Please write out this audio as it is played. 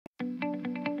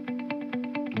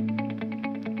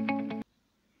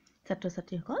ছাত্ৰ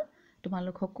ছাত্ৰীসকল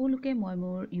তোমালোক সকলোকে মই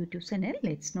মোৰ ইউটিউব চেনেল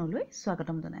লেটছ ন'লৈ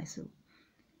স্বাগতম জনাইছোঁ।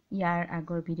 ইয়াৰ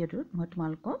আগৰ ভিডিঅ'টোত মই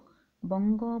তোমালোকক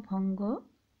বংগ ভংগ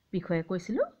বিষয়ে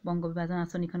কৈছিলোঁ, বংগ বিভাজন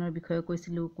আঁচনিখনৰ বিষয়ে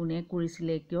কৈছিলোঁ, কোনে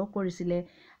কৰিছিলে, কিয় কৰিছিলে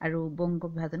আৰু বংগ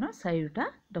বিভাজনৰ চাৰিটা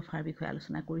দফাৰ বিষয়ে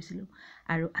আলোচনা কৰিছিলোঁ।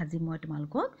 আৰু আজি মই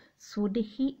তোমালোকক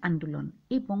স্বদেশী আন্দোলন,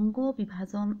 এই বংগ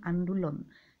বিভাজন আন্দোলন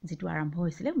যিটো আৰম্ভ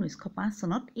হৈছিলে 1905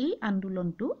 চনত, এই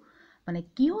আন্দোলনটো মানে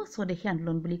কিয় স্বদেশী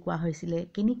আন্দোলন বুলি কোৱা হৈছিলে,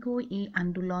 কেনেকৈ এই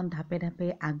আন্দোলন ধাপে ধাপে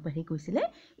আগবাঢ়ি গৈছিলে,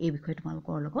 এই বিষয়ে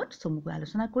তোমালোকৰ লগত চমুকৈ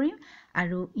আলোচনা কৰিম।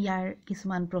 আৰু ইয়াৰ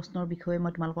কিছুমান প্ৰশ্নৰ বিষয়ে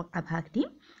মই তোমালোকক আভাস দিম।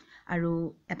 আৰু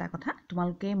এটা কথা,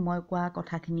 তোমালোকে মই কোৱা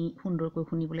কথাখিনি সুন্দৰকৈ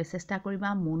শুনিবলৈ চেষ্টা কৰিবা,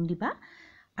 মন দিবা।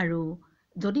 আৰু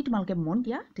যদি তোমালোকে মন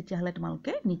দিয়া তেতিয়াহ'লে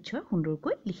তোমালোকে নিশ্চয়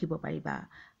সুন্দৰকৈ লিখিব পাৰিবা।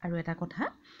 আৰু এটা কথা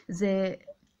যে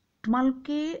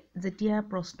তোমালোকে যেতিয়া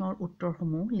প্ৰশ্নৰ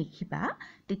উত্তৰসমূহ লিখিবা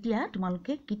তেতিয়া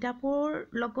তোমালোকে কিতাপৰ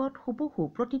লগত হুবহু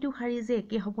প্ৰতিটো শাৰী যে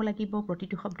একে হ'ব লাগিব,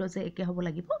 প্ৰতিটো শব্দ যে একে হ'ব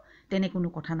লাগিব তেনে কোনো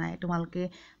কথা নাই। তোমালোকে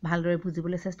ভালদৰে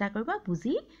বুজিবলৈ চেষ্টা কৰিবা,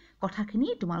 বুজি কথাখিনি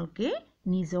তোমালোকে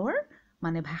নিজৰ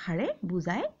মানে ভাষাৰে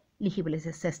বুজাই লিখিবলৈ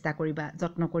চেষ্টা কৰিবা,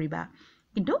 যত্ন কৰিবা।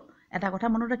 কিন্তু এটা কথা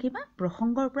মনত ৰাখিবা,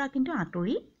 প্ৰসংগৰ পৰা কিন্তু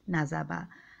আঁতৰি নাযাবা।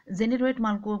 যেনেদৰে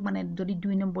তোমালোকক মানে যদি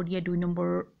 2 নম্বৰ দিয়ে 2 নম্বৰ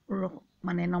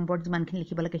মানে নম্বৰ যিমানখিনি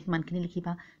লিখিব লাগে সিমানখিনি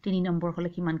লিখিবা, 3 নম্বৰ হ'লে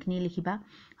সিমানখিনি লিখিবা,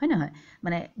 হয় নহয়?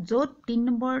 মানে য'ত 3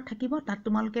 নম্বৰ থাকিব তাত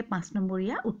তোমালোকে 5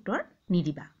 নম্বৰীয়া উত্তৰ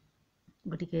নিদিবা।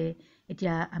 গতিকে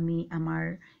এতিয়া আমি আমাৰ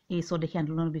এই স্বদেশী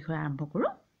আন্দোলনৰ বিষয়ে আৰম্ভ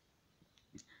কৰোঁ।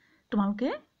 তোমালোকে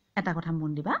এটা কথা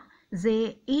মন দিবা যে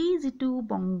এই যিটো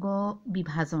বংগ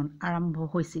বিভাজন আৰম্ভ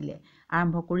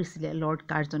কৰিছিলে লৰ্ড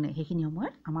কাৰ্জনে, সেইখিনি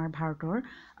সময়ত আমাৰ ভাৰতৰ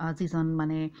যিজন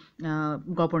মানে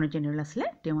গভৰ্ণৰ জেনেৰেল আছিলে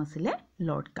তেওঁ আছিলে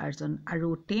লৰ্ড কাৰ্জন। আৰু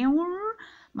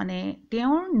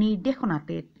তেওঁৰ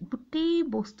নিৰ্দেশনাতে গোটেই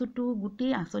বস্তুটো,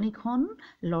 গোটেই আঁচনিখন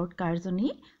লৰ্ড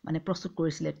কাৰ্জনেই মানে প্ৰস্তুত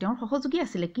কৰিছিলে। তেওঁৰ সহযোগী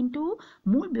আছিলে কিন্তু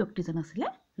মূল ব্যক্তিজন আছিলে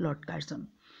লৰ্ড কাৰ্জন।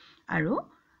 আৰু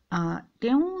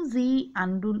তেওঁ যি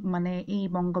মানে এই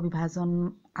বংগ বিভাজন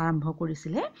আৰম্ভ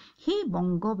কৰিছিলে, সেই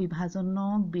বংগ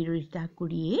বিভাজনক বিৰোধিতা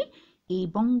কৰিয়েই এই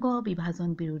বংগ বিভাজন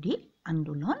বিৰোধী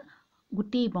আন্দোলন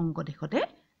গোটেই বংগদেশতে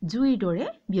জুইৰ দৰে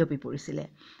বিয়পি পৰিছিলে।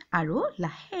 আৰু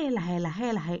লাহে লাহে লাহে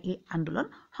লাহে এই আন্দোলন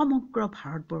সমগ্ৰ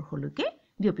ভাৰতবৰ্ষলৈকে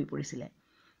বিয়পি পৰিছিলে।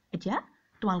 এতিয়া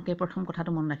তোমালোকে প্ৰথম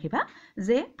কথাটো মন ৰাখিবা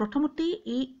যে প্ৰথমতেই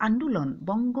এই আন্দোলন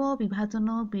বংগ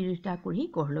বিভাজনক বিৰোধিতা কৰি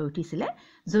গঢ় লৈ উঠিছিলে,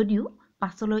 যদিও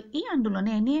পাছলৈ এই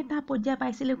আন্দোলনে এনে এটা পৰ্যায়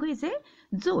পাইছিলেগৈ যে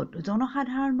য'ত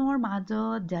জনসাধাৰণৰ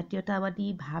মাজত জাতীয়তাবাদী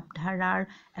ভাৱধাৰাৰ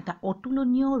এটা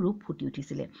অতুলনীয় ৰূপ ফুটি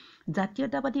উঠিছিলে।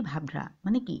 জাতীয়তাবাদী ভাৱধাৰা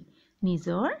মানে কি?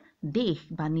 নিজৰ দেশ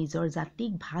বা নিজৰ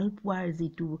জাতিক ভাল পোৱাৰ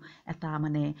যিটো এটা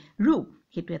মানে ৰূপ,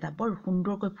 সেইটো এটা বৰ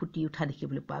সুন্দৰকৈ ফুটি উঠা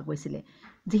দেখিবলৈ পোৱা গৈছিলে।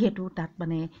 যিহেতু তাত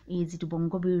মানে এই যিটো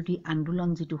বংগ বিৰোধী আন্দোলন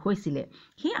যিটো হৈছিলে,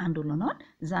 সেই আন্দোলনত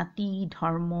জাতি,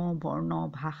 ধৰ্ম, বৰ্ণ,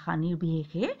 ভাষা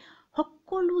নিৰ্বিশেষে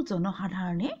সকলো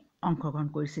জনসাধাৰণে অংশগ্ৰহণ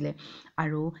কৰিছিলে।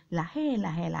 আৰু লাহে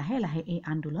লাহে লাহে লাহে এই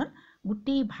আন্দোলন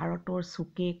গোটেই ভাৰতৰ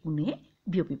চুকে কোণে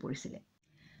বিয়পি পৰিছিলে।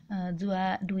 যোৱা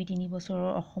 2-3 বছৰৰ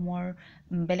অসমৰ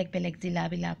বেলেগ বেলেগ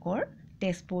জিলাবিলাকৰ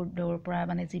টেষ্ট বোৰ্ডৰ পৰা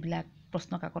মানে যিবিলাক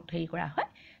প্ৰশ্ন কাকত হেৰি কৰা হয়,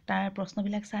 তাৰ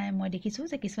প্ৰশ্নবিলাক চাই মই দেখিছোঁ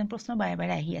যে কিছুমান প্ৰশ্ন বাৰে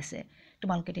বাৰে আহি আছে।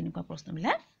 তোমালোকে তেনেকুৱা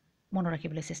প্ৰশ্নবিলাক মনত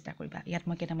ৰাখিবলৈ চেষ্টা কৰিবা। ইয়াত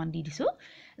মই কেইটামান দি দিছোঁ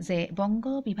যে বংগ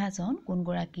বিভাজন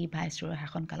কোনগৰাকী ভাইচৰয়ৰ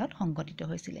শাসনকালত সংঘটিত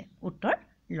হৈছিলে? উত্তৰ,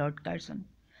 লৰ্ড কাৰ্জন।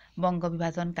 বংগ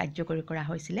বিভাজন কাৰ্যকৰী কৰা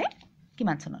হৈছিলে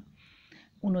কিমান চনত?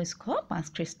 1905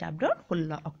 খ্ৰীষ্টাব্দৰ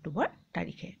 16 অক্টোবৰ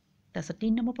তাৰিখে। তাৰপিছত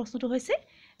 3 নম্বৰ প্ৰশ্নটো হৈছে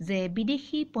যে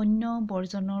বিদেশী পণ্য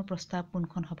বৰ্জনৰ প্ৰস্তাৱ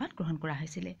কোনখন সভাত গ্ৰহণ কৰা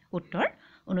হৈছিলে? উত্তৰ,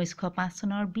 1905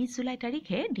 চনৰ 20 জুলাই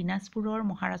তাৰিখে দিনাজপুৰৰ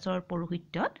মহাৰাজৰ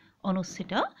পৌৰোহিত্যত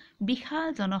অনুষ্ঠিত বিশাল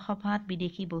জনসভাত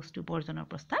বিদেশী বস্তু বৰ্জনৰ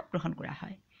প্ৰস্তাৱ গ্ৰহণ কৰা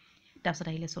হয়। তাৰপিছত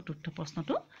আহিলে চতুৰ্থ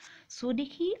প্ৰশ্নটো,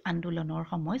 স্বদেশী আন্দোলনৰ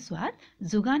সময়ছোৱাত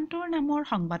যুগান্তৰ নামৰ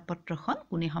সংবাদপত্ৰখন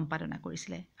কোনে সম্পাদনা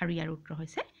কৰিছিলে? আৰু ইয়াৰ উত্তৰ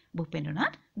হৈছে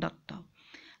ভূপেন্দ্ৰনাথ দত্ত।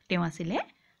 তেওঁ আছিলে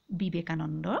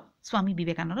স্বামী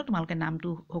বিবেকানন্দ, তোমালোকে নামটো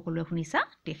সকলোৱে শুনিছা,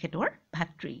 তেখেতৰ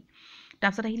ভাতৃ।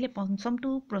 তাৰপিছত আহিলে পঞ্চমটো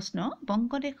প্ৰশ্ন,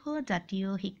 বংগদেশত জাতীয়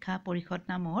শিক্ষা পৰিষদ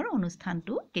নামৰ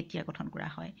অনুষ্ঠানটো কেতিয়া গঠন কৰা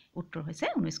হয়? উত্তৰ হৈছে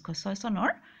 1906 চনৰ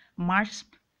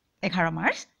 11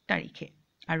 মাৰ্চ তাৰিখে।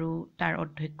 আৰু তাৰ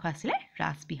অধ্যক্ষ আছিলে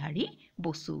ৰাসবিহাৰী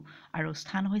বসু আৰু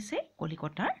স্থান হৈছে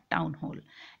কলিকতাৰ টাউন হল।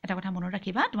 এটা কথা মনত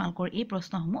ৰাখিবা, তোমালোকৰ এই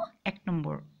প্ৰশ্নসমূহ 1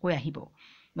 নম্বৰকৈ আহিব।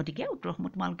 গতিকে উত্তৰসমূহ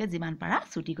তোমালোকে যিমান পাৰা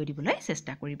চুটিকৈ দিবলৈ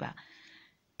চেষ্টা কৰিবা।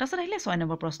 তাৰপিছত আহিলে 6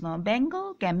 নম্বৰ প্ৰশ্ন, বেংগল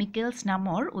কেমিকেলছ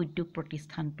নামৰ উদ্যোগ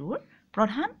প্ৰতিষ্ঠানটোৰ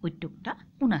প্ৰধান উদ্যোক্তা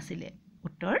কোন আছিলে?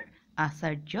 উত্তৰ,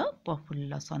 আচাৰ্য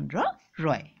প্ৰফুল্ল চন্দ্ৰ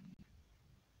ৰয়।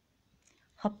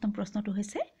 7ম প্ৰশ্নটো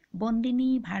হৈছে বন্দিনী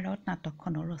ভাৰত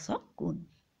নাটকখনৰ ৰচক কোন?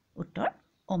 উত্তৰ,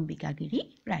 অম্বিকাগিৰি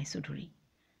ৰায়চৌধুৰী।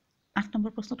 8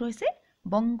 নম্বৰ প্ৰশ্নটো হৈছে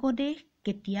বংগদেশ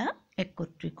কেতিয়া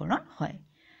একত্ৰীকৰণ হয়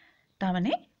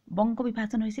তাৰমানে বংগ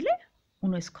বিভাজন হৈছিলে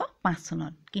 1905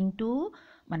 চনত কিন্তু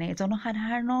মানে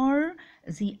জনসাধাৰণৰ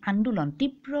যি আন্দোলন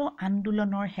তীব্ৰ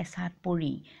আন্দোলনৰ হেঁচাত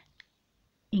পৰি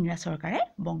ইংৰাজ চৰকাৰে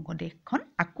বংগদেশখন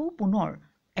আকৌ পুনৰ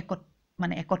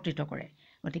একত্ৰিত কৰে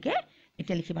গতিকে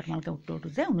এতিয়া লিখিবা তোমালোকে উত্তৰটো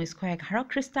যে 1911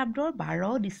 খ্ৰীষ্টাব্দৰ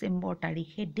 12 ডিচেম্বৰ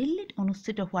তাৰিখে দিল্লীত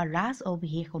অনুষ্ঠিত হোৱা ৰাজ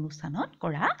অভিষেক অনুষ্ঠানত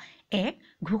কৰা এক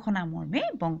ঘোষণা মৰ্মে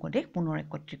বংগদেশ পুনৰ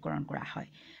একত্ৰীকৰণ কৰা হয়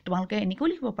তোমালোকে এনেকৈ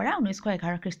লিখিব পাৰা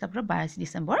 1911 খ্ৰীষ্টাব্দৰ 22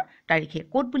 ডিচেম্বৰ তাৰিখে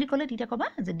ক'ত বুলি ক'লে তেতিয়া ক'বা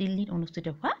যে দিল্লীত অনুষ্ঠিত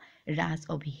হোৱা ৰাজ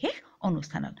অভিষেক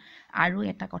অনুষ্ঠানত আৰু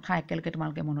এটা কথা একেলগে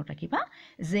তোমালোকে মনত ৰাখিবা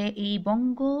যে এই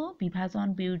বংগ বিভাজন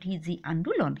বিৰোধী যি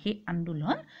আন্দোলন সেই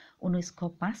আন্দোলন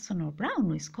 1905 চনৰ পৰা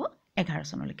 1911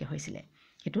 চনলৈকে হৈছিলে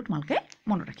সেইটো তোমালোকে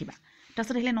মনত ৰাখিবা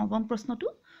তাৰপিছত আহিলে নৱম প্ৰশ্নটো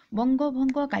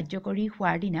বংগভংগ কাৰ্যকৰী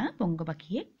হোৱাৰ দিনা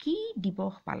বংগবাসীয়ে কি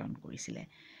দিৱস পালন কৰিছিলে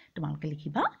তোমালোকে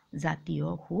লিখিবা জাতীয়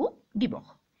শোক দিৱস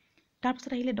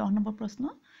তাৰপিছত আহিলে 10 নম্বৰ প্ৰশ্ন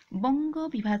বংগ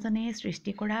বিভাজনে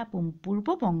সৃষ্টি কৰা পূৰ্ব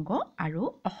বংগ আৰু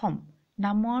অসম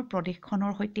নামৰ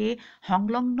প্ৰদেশখনৰ সৈতে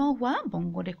সংলগ্ন হোৱা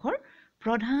বংগদেশৰ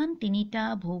প্ৰধান তিনিটা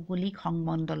ভৌগোলিক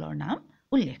সংমণ্ডলৰ নাম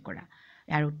উল্লেখ কৰা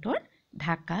ইয়াৰ উত্তৰ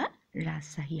ঢাকা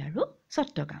ৰাজশ্বাহী আৰু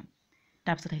চট্টগ্ৰাম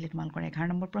তাৰপিছত আহিলে তোমালোকৰ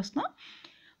 11 নম্বৰ প্ৰশ্ন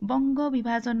বংগ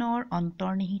বিভাজনৰ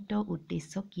অন্তৰ্নিহিত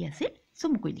উদ্দেশ্য কি আছিল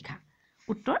চমুকৈ লিখা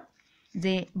উত্তৰ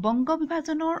যে বংগ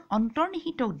বিভাজনৰ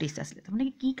অন্তৰ্নিহিত উদ্দেশ্য আছিল মানে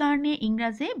কি কাৰণে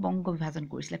ইংৰাজে বংগ বিভাজন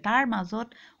কৰিছিলে তাৰ মাজত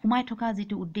সোমাই থকা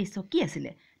যিটো উদ্দেশ্য কি আছিল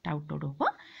তাৰ উত্তৰটো হ'ব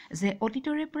যে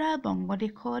অতীতৰে পৰা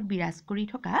বংগদেশত বিৰাজ কৰি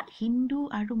থকা হিন্দু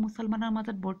আৰু মুছলমানৰ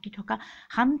মাজত বৰ্তি থকা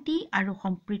শান্তি আৰু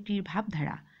সম্প্ৰীতিৰ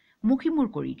ভাৱধাৰা মুখিমূৰ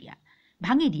কৰি দিয়া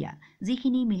ভাঙি দিয়া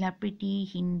যিখিনি মিলাপ্ৰীতি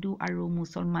হিন্দু আৰু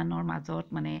মুছলমানৰ মাজত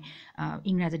মানে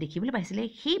ইংৰাজে দেখিবলৈ পাইছিলে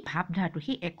সেই ভাৱধাৰাটো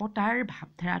সেই একতাৰ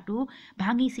ভাৱধাৰাটো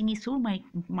ভাঙি চিঙি চুৰ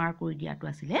মাৰ কৰি দিয়াটো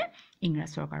আছিলে ইংৰাজ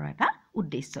চৰকাৰৰ এটা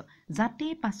উদ্দেশ্য যাতে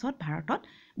পাছত ভাৰতত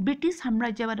ব্ৰিটিছ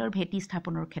সাম্ৰাজ্যবাদৰ ভেটি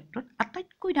স্থাপনৰ ক্ষেত্ৰত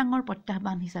আটাইতকৈ ডাঙৰ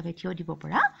প্ৰত্যাহ্বান হিচাপে থিয় দিব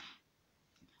পৰা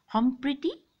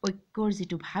সম্প্ৰীতি ঐক্যৰ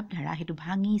যিটো ভাৱধাৰা সেইটো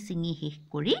ভাঙি চিঙি শেষ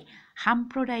কৰি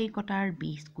সাম্প্ৰদায়িকতাৰ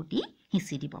বীজ গুটি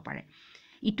সিঁচি দিব পাৰে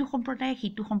ইটো সম্প্ৰদায়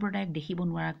সিটো সম্প্ৰদায়ক দেখিব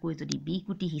নোৱাৰাকৈ যদি বীজ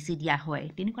গুটি সিঁচি দিয়া হয়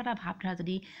তেনেকুৱা এটা ভাৱধাৰা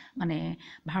যদি মানে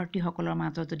ভাৰতীয়সকলৰ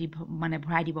মাজত যদি মানে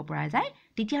ভৰাই দিব পৰা যায়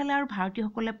তেতিয়াহ'লে আৰু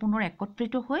ভাৰতীয়সকলে পুনৰ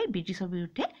একত্ৰিত হৈ ব্ৰিটিছৰ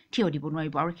বিৰুদ্ধে থিয় দিব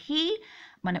নোৱাৰিব আৰু সেই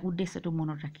মানে উদ্দেশ্যটো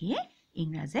মনত ৰাখিয়ে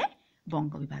ইংৰাজে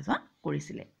বংগ বিভাজন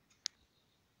কৰিছিলে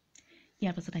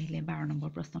ইয়াৰ পাছত আহিলে 12 নম্বৰ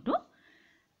প্ৰশ্নটো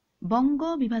বংগ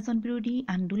বিভাজন বিৰোধী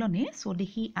আন্দোলনে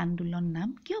স্বদেশী আন্দোলন নাম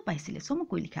কিয় পাইছিলে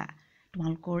চমুকৈ লিখা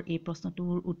তোমালোকৰ এই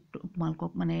প্ৰশ্নটোৰ উত্তৰ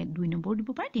তোমালোকক মানে 2 নম্বৰ দিব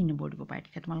পাৰে 3 নম্বৰ দিব পাৰে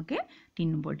তেতিয়া তোমালোকে 3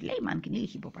 নম্বৰ দিলে ইমানখিনি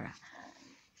লিখিব পাৰা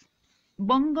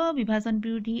বংগ বিভাজন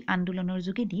বিৰোধী আন্দোলনৰ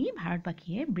যোগেদি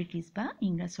ভাৰতবাসীয়ে ব্ৰিটিছ বা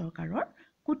ইংৰাজ চৰকাৰৰ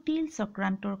কুটিল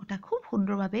চক্ৰান্তৰ কথা খুব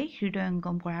সুন্দৰভাৱে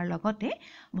হৃদয়ংগম কৰাৰ লগতে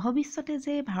ভৱিষ্যতে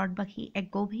যে ভাৰতবাসী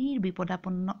এক গভীৰ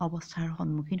বিপদাপন্ন অৱস্থাৰ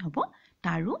সন্মুখীন হ'ব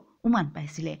তাৰো উমান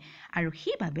পাইছিলে আৰু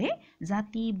সেইবাবে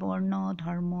জাতি বৰ্ণ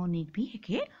ধৰ্ম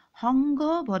নিৰ্বিশেষে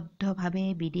সংঘবদ্ধভাৱে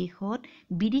বিদেশত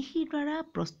বিদেশীৰ দ্বাৰা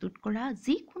প্ৰস্তুত কৰা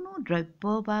যিকোনো দ্ৰব্য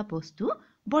বা বস্তু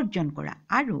বৰ্জন কৰা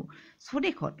আৰু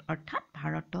স্বদেশত অৰ্থাৎ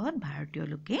ভাৰতত ভাৰতীয়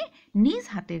লোকে নিজ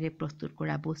হাতেৰে প্ৰস্তুত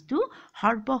কৰা বস্তু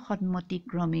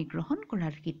সৰ্বসন্মতিক্ৰমে গ্ৰহণ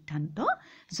কৰাৰ সিদ্ধান্ত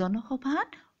জনসভাত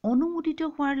অনুমোদিত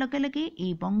হোৱাৰ লগে লগে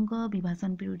এই বংগ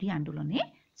বিভাজন বিৰোধী আন্দোলনে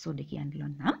স্বদেশী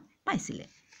আন্দোলন নাম পাইছিলে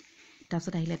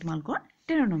তাৰপিছত আহিলে তোমালোকৰ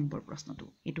 13 নম্বৰ প্ৰশ্নটো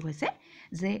এইটো হৈছে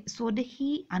যে স্বদেশী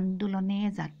আন্দোলনে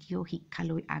জাতীয়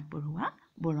শিক্ষালৈ আগবঢ়োৱা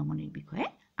বৰঙণিৰ বিষয়ে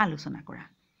আলোচনা কৰা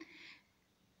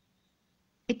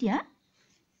এতিয়া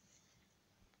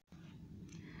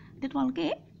তোমালোকে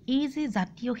এই যে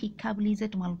জাতীয় শিক্ষা বুলি যে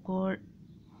তোমালোকৰ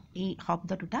এই শব্দ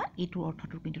দুটা এইটোৰ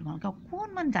অৰ্থটো কিন্তু তোমালোকে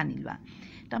অকণমান জানি লোৱা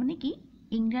তাৰমানে কি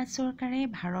ইংৰাজ চৰকাৰে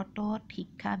ভাৰতত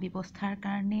শিক্ষা ব্যৱস্থাৰ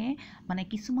কাৰণে মানে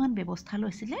কিছুমান ব্যৱস্থা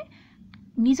লৈছিলে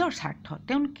নিজৰ স্বাৰ্থত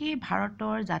তেওঁলোকে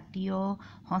ভাৰতৰ জাতীয়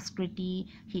সংস্কৃতি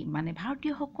মানে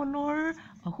ভাৰতীয়সকলৰ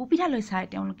সুবিধালৈ চাই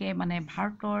তেওঁলোকে মানে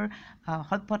ভাৰতৰ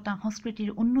সভ্যতা সংস্কৃতিৰ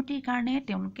উন্নতিৰ কাৰণে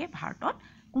তেওঁলোকে ভাৰতত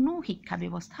কোনো শিক্ষা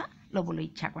ব্যৱস্থা ল'বলৈ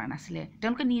ইচ্ছা কৰা নাছিলে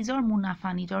তেওঁলোকে নিজৰ মুনাফা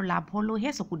নিজৰ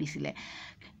লাভলৈহে চকু দিছিলে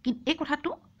কিন্তু এই কথাটো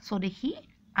স্বদেশী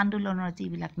আন্দোলনৰ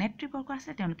যিবিলাক নেতৃবৰ্গ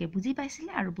আছে তেওঁলোকে বুজি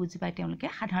পাইছিলে আৰু বুজি পাই তেওঁলোকে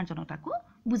সাধাৰণ জনতাকো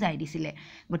বুজাই দিছিলে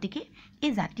গতিকে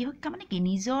এই জাতীয় শিক্ষা মানে কি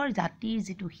নিজৰ জাতিৰ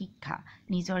যিটো শিক্ষা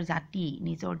নিজৰ জাতি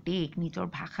নিজৰ দেশ নিজৰ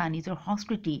ভাষা নিজৰ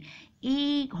সংস্কৃতি এই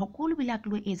সকলোবিলাক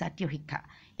লৈ এই জাতীয় শিক্ষা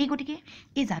এই গতিকে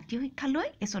এই জাতীয় শিক্ষালৈ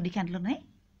এই স্বদেশী আন্দোলনে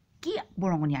কি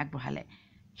বৰঙণি আগবঢ়ালে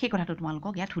সেই কথাটো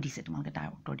তোমালোকক ইয়াত সুধিছে তোমালোকে তাৰ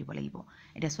উত্তৰ দিব লাগিব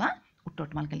এতিয়া চোৱা উত্তৰ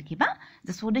তোমালোকে লিখিবা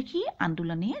যে স্বদেশী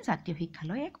আন্দোলনে জাতীয়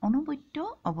শিক্ষালৈ এক অনবদ্য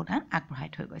অৱদান আগবঢ়াই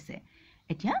থৈ গৈছে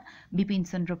এতিয়া বিপিন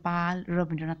চন্দ্ৰ পাল,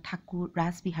 ৰবীন্দ্ৰনাথ ঠাকুৰ,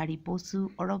 ৰাসবিহাৰী বসু,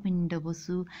 অৰবিন্দ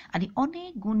বসু আদি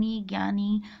অনেক গুণী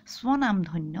জ্ঞানী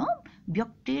স্বনামধন্য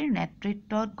ব্যক্তিৰ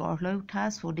নেতৃত্বত গঢ় লৈ উঠা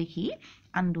স্বদেশী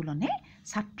আন্দোলনে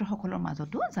ছাত্ৰসকলৰ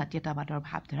মাজতো জাতীয়তাবাদৰ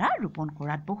ভাৱধাৰা ৰোপণ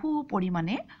কৰাত বহু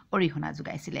পৰিমাণে অৰিহণা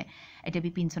যোগাইছিলে। এতিয়া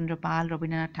বিপিন চন্দ্ৰ পাল,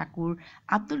 ৰবীন্দ্ৰনাথ ঠাকুৰ,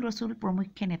 আব্দুল ৰছুল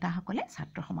প্ৰমুখ্যে নেতাসকলে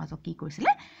ছাত্ৰ সমাজক কি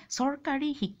কৰিছিলে? চৰকাৰী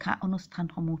শিক্ষা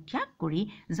অনুষ্ঠানসমূহ ত্যাগ কৰি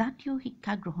জাতীয়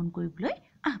শিক্ষা গ্ৰহণ কৰিবলৈ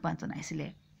আহ্বান জনাইছিলে।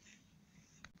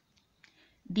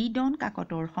 দিদন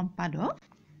কাকতৰ সম্পাদক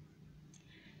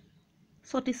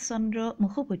সতীশ চন্দ্ৰ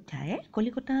মুখোপাধ্যায়ে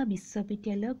কলিকতা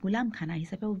বিশ্ববিদ্যালয়ক গোলামখানা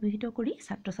হিচাপে অভিহিত কৰি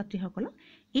ছাত্ৰ ছাত্ৰীসকলক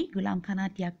এই গোলামখানা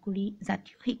ত্যাগ কৰি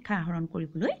জাতীয় শিক্ষা আহৰণ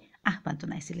কৰিবলৈ আহ্বান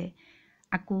জনাইছিলে।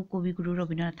 আকৌ কবিগুৰু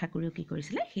ৰবীন্দ্ৰনাথ ঠাকুৰেও কি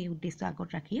কৰিছিলে? সেই উদ্দেশ্য আগত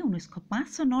ৰাখি 1905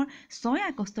 চনৰ 6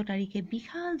 আগষ্ট তাৰিখে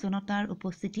বিশাল জনতাৰ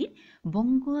উপস্থিতিত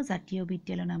বংগ জাতীয়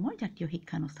বিদ্যালয় নামৰ জাতীয়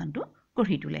শিক্ষানুষ্ঠানটো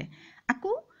গঢ়ি তোলে।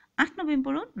 আকৌ 8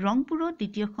 নৱেম্বৰত ৰংপুৰত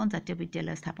দ্বিতীয়খন জাতীয়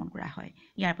বিদ্যালয় স্থাপন কৰা হয়।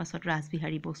 ইয়াৰ পাছত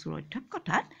ৰাসবিহাৰী বসুৰ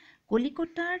অধ্যক্ষতাত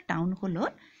কলিকতাৰ টাউন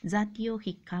হলত জাতীয়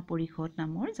শিক্ষা পৰিষদ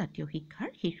নামৰ জাতীয় শিক্ষাৰ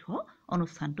শীৰ্ষ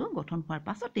অনুষ্ঠানটো গঠন হোৱাৰ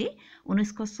পাছতেই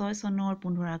 1906 চনৰ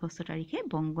 15 আগষ্ট তাৰিখে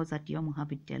বংগ জাতীয়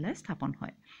মহাবিদ্যালয় স্থাপন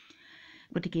হয়।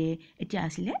 গতিকে এতিয়া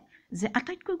আছিলে যে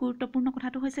আটাইতকৈ গুৰুত্বপূৰ্ণ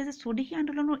কথাটো হৈছে যে স্বদেশী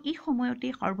আন্দোলনৰ এই সময়তে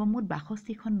সৰ্বমুঠ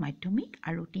 62খন মাধ্যমিক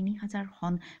আৰু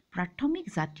 3000খন প্ৰাথমিক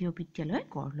জাতীয় বিদ্যালয়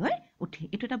গঢ় লৈ উঠে।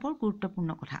 এইটো এটা বৰ গুৰুত্বপূৰ্ণ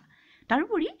কথা।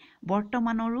 তাৰোপৰি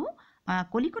বৰ্তমানৰো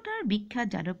কলিকতাৰ বিখ্যাত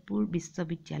যাদৱপুৰ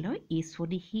বিশ্ববিদ্যালয় এই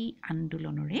স্বদেশী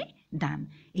আন্দোলনৰে দান।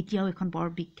 এতিয়াও এখন বৰ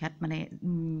বিখ্যাত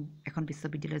এখন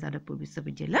বিশ্ববিদ্যালয় যাদৱপুৰ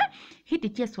বিশ্ববিদ্যালয়। সেই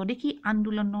তেতিয়া স্বদেশী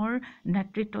আন্দোলনৰ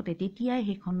নেতৃত্বতে তেতিয়াই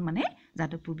সেইখন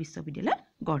যাদৱপুৰ বিশ্ববিদ্যালয়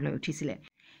গঢ় লৈ উঠিছিলে।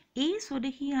 এই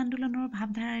স্বদেশী আন্দোলনৰ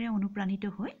ভাৱধাৰাৰে অনুপ্ৰাণিত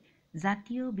হৈ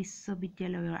জাতীয়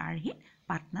বিশ্ববিদ্যালয়ৰ আৰ্হিত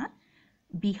পাটনাত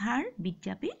বিহাৰ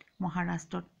বিদ্যাপীঠ,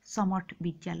 মহাৰাষ্ট্ৰত সমৰ্থ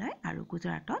বিদ্যালয় আৰু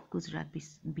গুজৰাটত গুজৰাট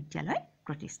বিদ্যালয়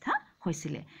প্ৰতিষ্ঠা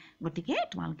হৈছিলে। গতিকে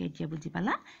তোমালোকে এতিয়া বুজি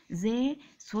পালা যে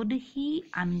স্বদেশী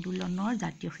আন্দোলনৰ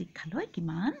জাতীয় শিক্ষালৈ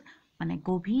কিমান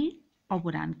গভীৰ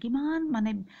অৱদান, কিমান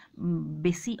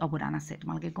বেছি অৱদান আছে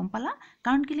তোমালোকে গম পালা।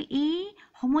 কাৰণ কেলে এই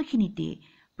সময়খিনিতে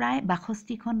প্ৰায়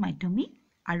 62খন মাধ্যমিক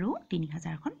আৰু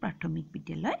 3000খন প্ৰাথমিক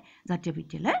বিদ্যালয় জাতীয়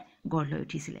বিদ্যালয় গঢ় লৈ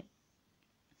উঠিছিলে।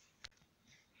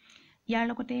 ইয়াৰ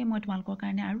লগতে মই তোমালোকৰ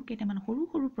কাৰণে আৰু কেইটামান সৰু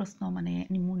সৰু প্ৰশ্ন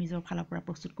মোৰ নিজৰ ফালৰ পৰা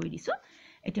প্ৰস্তুত কৰি দিছোঁ।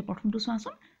 এতিয়া প্ৰথমটো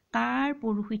চোৱাচোন। কাৰ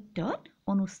পৌৰোহিত্যত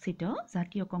অনুষ্ঠিত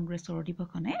জাতীয় কংগ্ৰেছৰ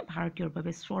অধিৱেশনে ভাৰতীয়ৰ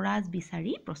বাবে স্বৰাজ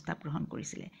বিচাৰি প্ৰস্তাৱ গ্ৰহণ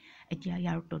কৰিছিলে? এতিয়া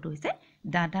ইয়াৰ উত্তৰটো হৈছে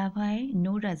দাদাভাই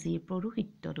নৌৰাজীৰ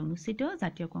পৌৰোহিত্যত অনুষ্ঠিত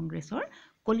জাতীয় কংগ্ৰেছৰ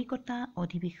কলিকতা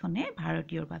অধিৱেশনে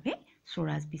ভাৰতীয়ৰ বাবে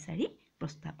স্বৰাজ বিচাৰি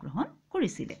প্ৰস্তাৱ গ্ৰহণ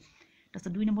কৰিছিলে।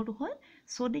 তাৰপিছত 2 নম্বৰটো হ'ল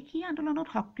স্বদেশী আন্দোলনত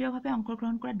সক্ৰিয়ভাৱে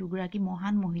অংশগ্ৰহণ কৰা দুগৰাকী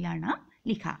মহান মহিলাৰ নাম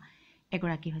লিখা।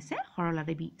 এগৰাকী হৈছে সৰলা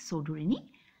দেৱী চৌধুৰীণী,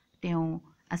 তেওঁ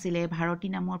আছিলে ভাৰতী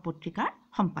নামৰ পত্ৰিকাৰ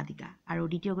সম্পাদিকা, আৰু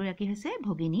দ্বিতীয়গৰাকী হৈছে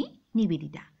ভগিনী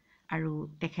নিবেদিতা। আৰু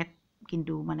তেখেত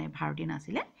কিন্তু ভাৰতীয়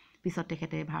নাছিলে। পিছত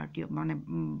তেখেতে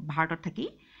ভাৰতত থাকি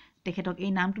তেখেতক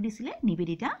এই নামটো দিছিলে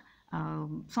নিবেদিতা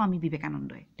স্বামী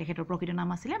বিবেকানন্দই। তেখেতৰ প্ৰকৃত নাম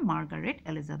আছিলে মাৰ্গাৰেট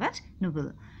এলিজাবেথ নোবেল।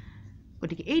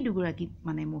 গতিকে এই দুগৰাকী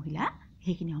মহিলা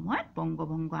সেইখিনি সময়ত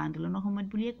বংগভংগ আন্দোলনৰ সময়ত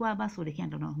বুলিয়ে কোৱা বা স্বদেশী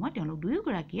আন্দোলনৰ সময়ত তেওঁলোক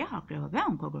দুয়োগৰাকীয়ে সক্ৰিয়ভাৱে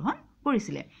অংশগ্ৰহণ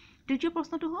কৰিছিলে। তৃতীয়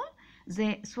প্ৰশ্নটো হ'ল যে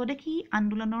স্বদেশী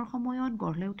আন্দোলনৰ সময়ত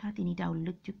গঢ় লৈ উঠা 3টা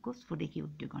উল্লেখযোগ্য স্বদেশী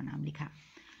উদ্যোগৰ নাম লিখা।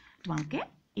 তোমালোকে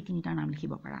এই 3টাৰ নাম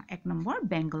লিখিব পাৰা। 1 নম্বৰ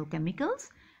বেংগল কেমিকেলছ,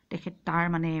 তাৰ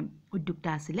উদ্যোক্তা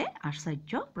আছিলে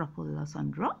আচাৰ্য প্ৰফুল্ল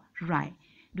চন্দ্ৰ ৰায়।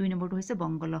 2 নম্বৰটো হৈছে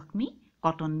বংগলক্ষ্মী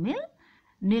কটন মিল,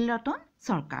 নীলৰতন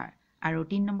চৰকাৰ। আৰু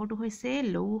 3 নম্বৰটো হৈছে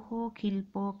লৌহ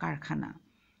শিল্প কাৰখানা,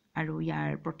 আৰু ইয়াৰ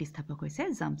প্ৰতিষ্ঠাপক হৈছে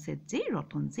জামছেদজী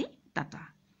ৰতনজী টাটা।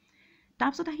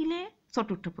 তাৰপিছত আহিলে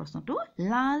চতুৰ্থ প্ৰশ্নটো,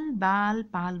 লাল বাল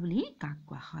পাল বুলি কাক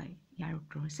কোৱা হয়? ইয়াৰ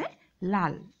উত্তৰ হৈছে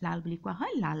লাল বুলি কোৱা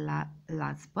হয় লাল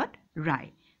লাজপত ৰায়,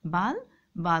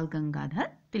 বাল গংগাধৰ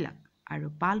তিলক, আৰু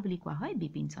পাল বুলি কোৱা হয়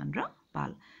বিপিন চন্দ্ৰ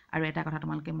পাল। আৰু এটা কথা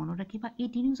তোমালোকে মনত ৰাখিবা, এই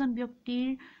 3জন ব্যক্তিৰ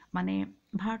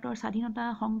ভাৰতৰ স্বাধীনতা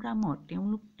সংগ্ৰামত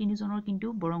তেওঁলোক 3জনৰ কিন্তু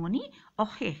বৰঙণি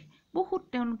অশেষ। বহুত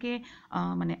তেওঁলোকে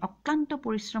অক্লান্ত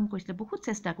পৰিশ্ৰম কৰিছিলে, বহুত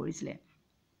চেষ্টা কৰিছিলে।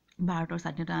 ভাৰতৰ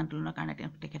স্বাধীনতা আন্দোলনৰ কাৰণে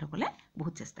তেখেতসকলে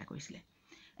বহুত চেষ্টা কৰিছিলে।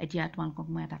 এতিয়া তোমালোকক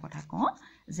মই এটা কথা কওঁ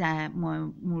যে মই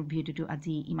মোৰ ভিডিঅ'টো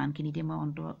আজি ইমানখিনিতে মই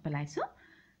অন্ত পেলাইছোঁ।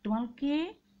 তোমালোকে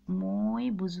মই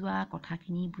বুজোৱা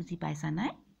কথাখিনি বুজি পাইছা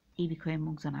নাই এই বিষয়ে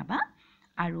মোক জনাবা।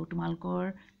 আৰু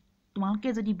তোমালোকে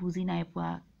যদি বুজি নাই পোৱা,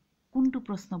 কোনটো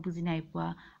প্ৰশ্ন বুজি নাই পোৱা,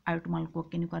 আৰু তোমালোকক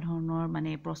কেনেকুৱা ধৰণৰ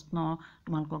প্ৰশ্ন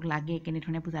তোমালোকক লাগে,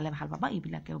 কেনেধৰণে বুজালে ভাল পাবা,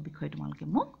 এইবিলাকৰ বিষয়ে তোমালোকে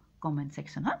মোক কমেণ্ট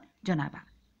ছেকশ্যনত জনাবা।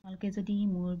 তোমালোকে যদি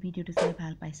মোৰ ভিডিঅ'টো চাই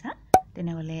ভাল পাইছা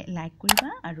তেনেহ'লে লাইক কৰিবা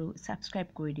আৰু ছাবস্ক্ৰাইব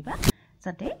কৰি দিবা,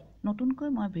 যাতে নতুনকৈ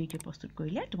মই ভিডিঅ' প্ৰস্তুত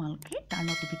কৰিলে তোমালোকে তাৰ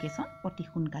নটিফিকেশ্যন অতি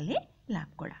সোনকালে লাভ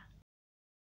কৰা।